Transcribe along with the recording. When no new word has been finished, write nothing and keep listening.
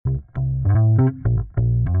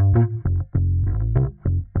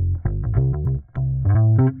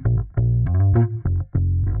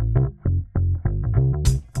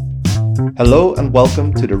Hello and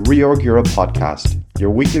welcome to the Reorg Europe podcast, your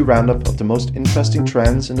weekly roundup of the most interesting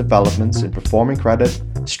trends and developments in performing credit,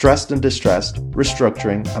 stressed and distressed,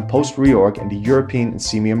 restructuring and post-reorg in the European and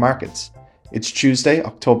CEMEA markets. It's Tuesday,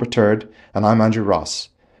 October 3rd, and I'm Andrew Ross.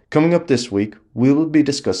 Coming up this week, we will be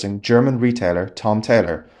discussing German retailer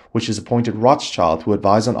Tailor, which has appointed Rothschild to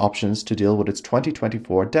advise on options to deal with its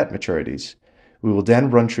 2024 debt maturities. We will then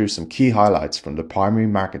run through some key highlights from the primary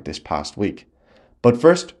market this past week. But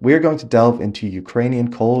first, we are going to delve into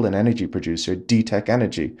Ukrainian coal and energy producer DTEK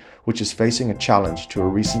Energy, which is facing a challenge to a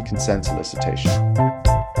recent consent solicitation.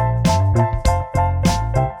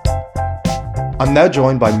 I'm now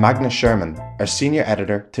joined by Magnus Sherman, our senior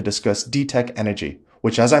editor, to discuss DTEK Energy,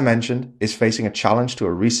 which, as I mentioned, is facing a challenge to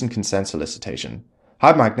a recent consent solicitation.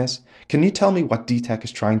 Hi Magnus, can you tell me what DTEK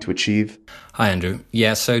is trying to achieve? Hi Andrew.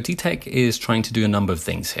 Yeah, so DTEK is trying to do a number of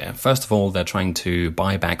things here. First of all, they're trying to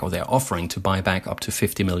buy back, or they're offering to buy back up to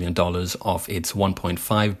 $50 million of its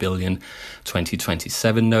 $1.5 billion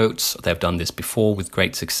 2027 notes. They've done this before with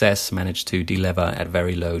great success, managed to delever at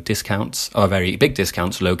very low discounts, or very big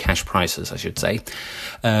discounts, low cash prices, I should say.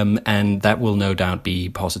 And that will no doubt be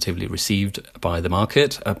positively received by the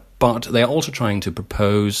market. But they're also trying to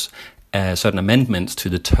propose certain amendments to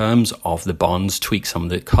the terms of the bonds, tweak some of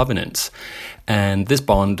the covenants. And this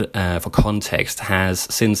bond, for context, has,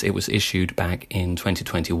 since it was issued back in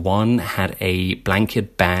 2021, had a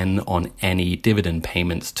blanket ban on any dividend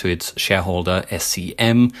payments to its shareholder,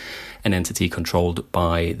 SCM, an entity controlled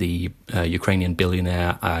by the Ukrainian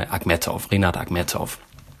billionaire Rinat Akhmetov.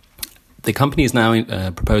 The company is now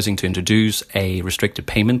proposing to introduce a restricted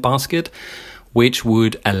payment basket, which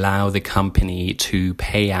would allow the company to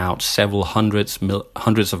pay out several hundreds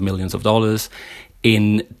of millions of dollars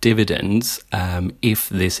in dividends if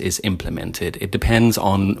this is implemented. It depends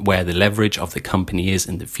on where the leverage of the company is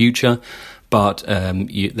in the future, but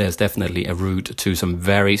there's definitely a route to some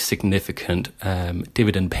very significant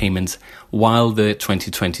dividend payments while the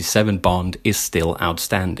 2027 bond is still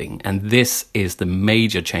outstanding. And this is the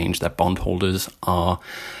major change that bondholders are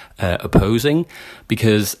opposing,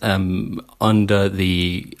 because under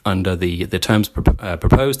the terms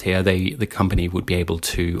proposed here, the company would be able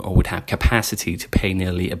to, or would have capacity to pay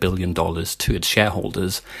nearly $1 billion to its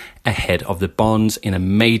shareholders ahead of the bonds, in a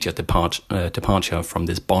major departure from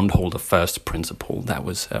this bondholder first principle that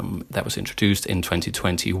was introduced in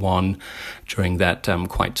 2021 during that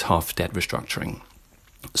quite tough debt restructuring.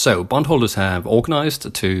 So bondholders have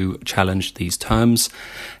organized to challenge these terms,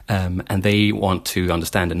 and they want to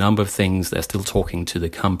understand a number of things. They're still talking to the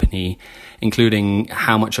company, including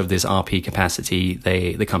how much of this RP capacity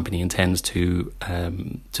the company intends to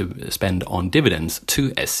spend on dividends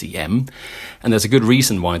to SCM. And there's a good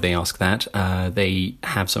reason why they ask that. They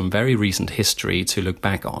have some very recent history to look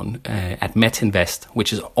back on at Metinvest,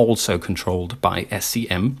 which is also controlled by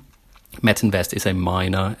SCM. Metinvest is a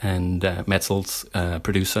miner and metals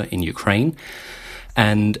producer in Ukraine,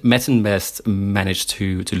 and Metinvest managed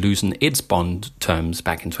to loosen its bond terms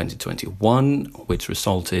back in 2021, which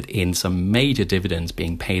resulted in some major dividends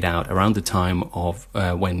being paid out around the time of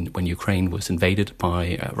when Ukraine was invaded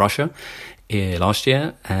by Russia last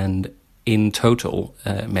year. And in total,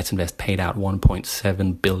 Metinvest paid out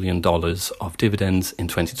 $1.7 billion of dividends in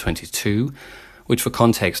 2022, which for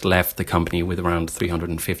context left the company with around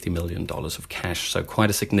 $350 million of cash. So quite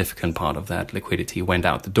a significant part of that liquidity went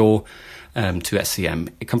out the door to SCM,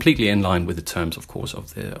 completely in line with the terms, of course,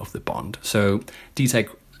 of the bond. So DTEK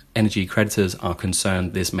Energy creditors are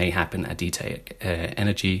concerned this may happen at DTEK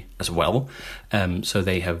Energy as well. So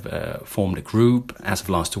they have formed a group. As of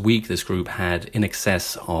last week, this group had in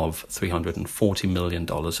excess of $340 million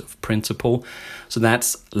of principal. So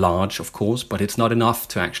that's large, of course, but it's not enough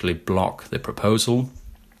to actually block the proposal,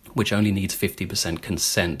 which only needs 50%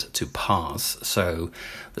 consent to pass. So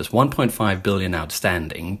there's $1.5 billion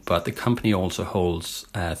outstanding, but the company also holds,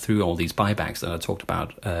 through all these buybacks that I talked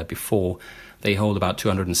about before, they hold about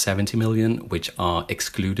 $270 million, which are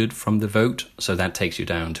excluded from the vote. So that takes you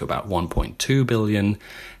down to about $1.2 billion.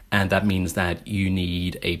 And that means that you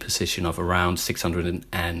need a position of around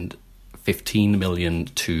 $615 million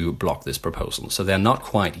to block this proposal. So they're not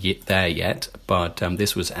quite there yet, but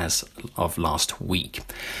this was as of last week.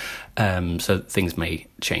 So things may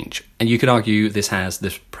change. And you could argue this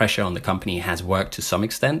pressure on the company has worked to some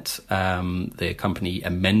extent. The company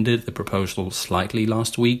amended the proposal slightly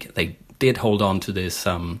last week. They did hold on to this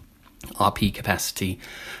RP capacity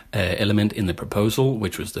element in the proposal,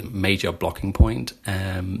 which was the major blocking point.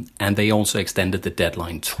 And they also extended the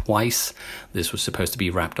deadline twice. This was supposed to be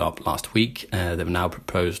wrapped up last week. They've now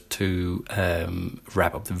proposed to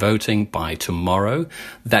wrap up the voting by tomorrow.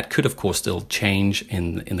 That could, of course, still change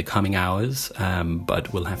in the coming hours,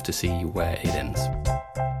 but we'll have to see where it ends.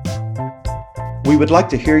 We would like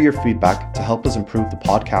to hear your feedback to help us improve the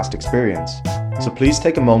podcast experience. So please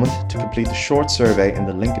take a moment to complete the short survey in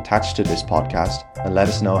the link attached to this podcast and let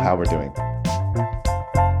us know how we're doing.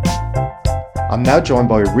 I'm now joined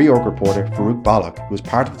by reorg reporter Farouk Balak, who was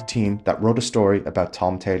part of the team that wrote a story about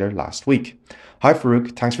Tom Tailor last week. Hi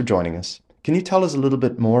Farouk, thanks for joining us. Can you tell us a little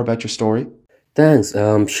bit more about your story? Thanks.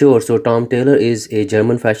 Sure. So Tom Tailor is a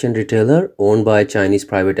German fashion retailer owned by Chinese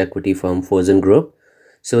private equity firm Fosun Group.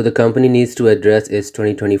 So the company needs to address its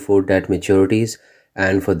 2024 debt maturities,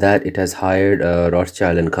 and for that it has hired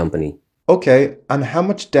Rothschild & Company. Okay, and how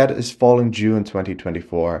much debt is falling due in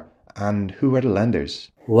 2024, and who are the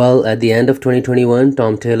lenders? Well, at the end of 2021,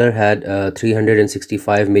 Tom Tailor had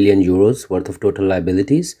 365 million euros worth of total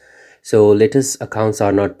liabilities. So latest accounts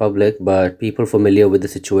are not public, but people familiar with the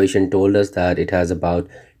situation told us that it has about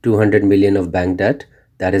 200 million of bank debt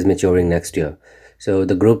that is maturing next year. So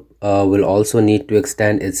the group will also need to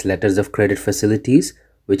extend its letters of credit facilities,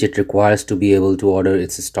 which it requires to be able to order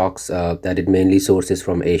its stocks that it mainly sources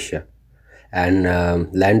from Asia. And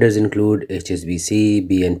lenders include HSBC,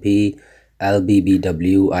 BNP,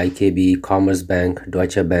 LBBW, IKB, Commerzbank,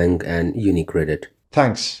 Deutsche Bank, and UniCredit.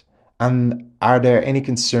 Thanks. And are there any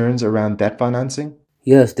concerns around debt financing?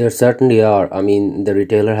 Yes, there certainly are. I mean, the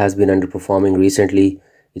retailer has been underperforming recently.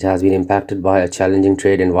 It has been impacted by a challenging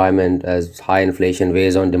trade environment as high inflation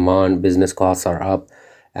weighs on demand, business costs are up,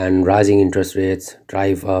 and rising interest rates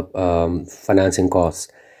drive up financing costs.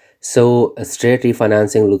 So a straight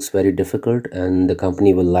refinancing looks very difficult, and the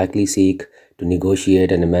company will likely seek to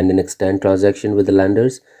negotiate an amend and extend transaction with the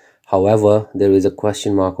lenders. However, there is a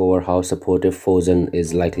question mark over how supportive Fosun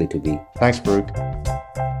is likely to be. Thanks, Farouk.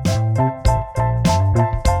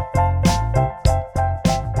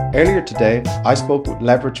 Earlier today, I spoke with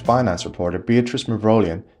leveraged finance reporter Beatrice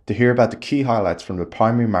Mavrolian to hear about the key highlights from the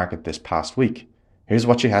primary market this past week. Here's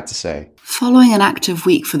what she had to say. Following an active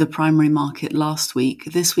week for the primary market last week,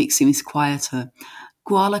 this week seems quieter.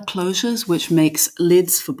 Guala Closures, which makes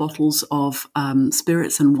lids for bottles of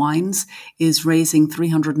spirits and wines, is raising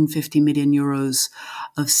 350 million euros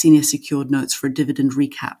of senior secured notes for a dividend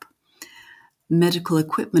recap. Medical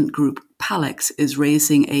equipment group Palex is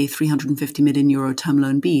raising a 350 million euro term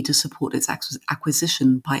loan B to support its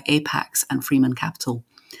acquisition by Apax and Freeman Capital.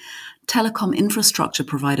 Telecom infrastructure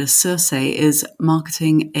provider Circe is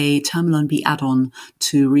marketing a term loan B add-on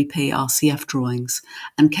to repay RCF drawings,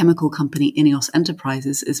 and chemical company Ineos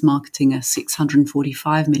Enterprises is marketing a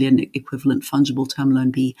 645 million equivalent fungible term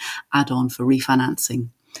loan B add-on for refinancing.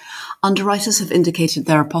 Underwriters have indicated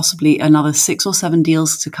there are possibly another 6 or 7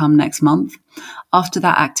 deals to come next month. After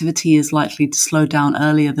that, activity is likely to slow down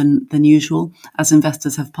earlier than usual, as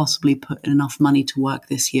investors have possibly put enough money to work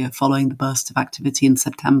this year following the burst of activity in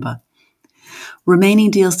September.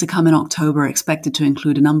 Remaining deals to come in October are expected to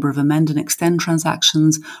include a number of amend and extend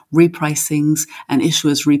transactions, repricings, and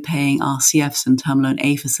issuers repaying RCFs and Term Loan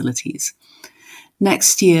A facilities.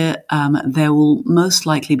 Next year, there will most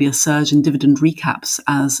likely be a surge in dividend recaps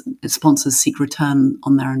as sponsors seek return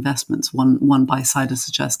on their investments, one buy-sider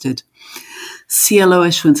suggested. CLO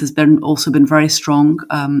issuance has also been very strong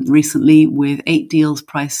recently, with 8 deals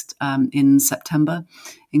priced in September,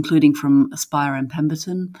 including from Aspire and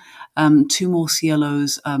Pemberton. 2 more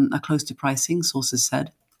CLOs are close to pricing, sources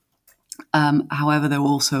said. However, there were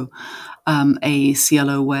also a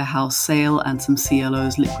CLO warehouse sale and some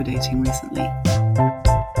CLOs liquidating recently.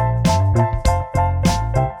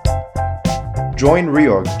 Join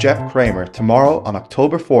reorg Jeff Kramer tomorrow on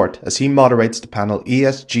October 4th as he moderates the panel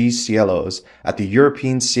ESG CLOs at the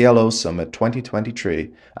European CLO Summit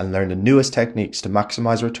 2023 and learn the newest techniques to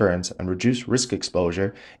maximize returns and reduce risk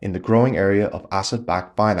exposure in the growing area of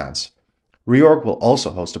asset-backed finance. Reorg will also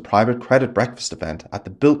host a private credit breakfast event at the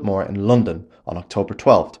Biltmore in London on October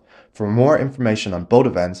 12th. For more information on both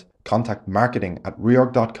events, contact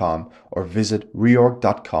marketing@reorg.com or visit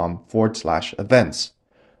reorg.com/events.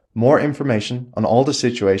 More information on all the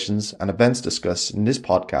situations and events discussed in this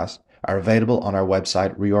podcast are available on our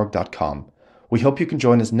website reorg.com. We hope you can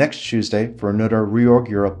join us next Tuesday for another Reorg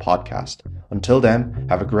Europe podcast. Until then,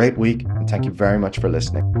 have a great week and thank you very much for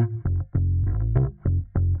listening.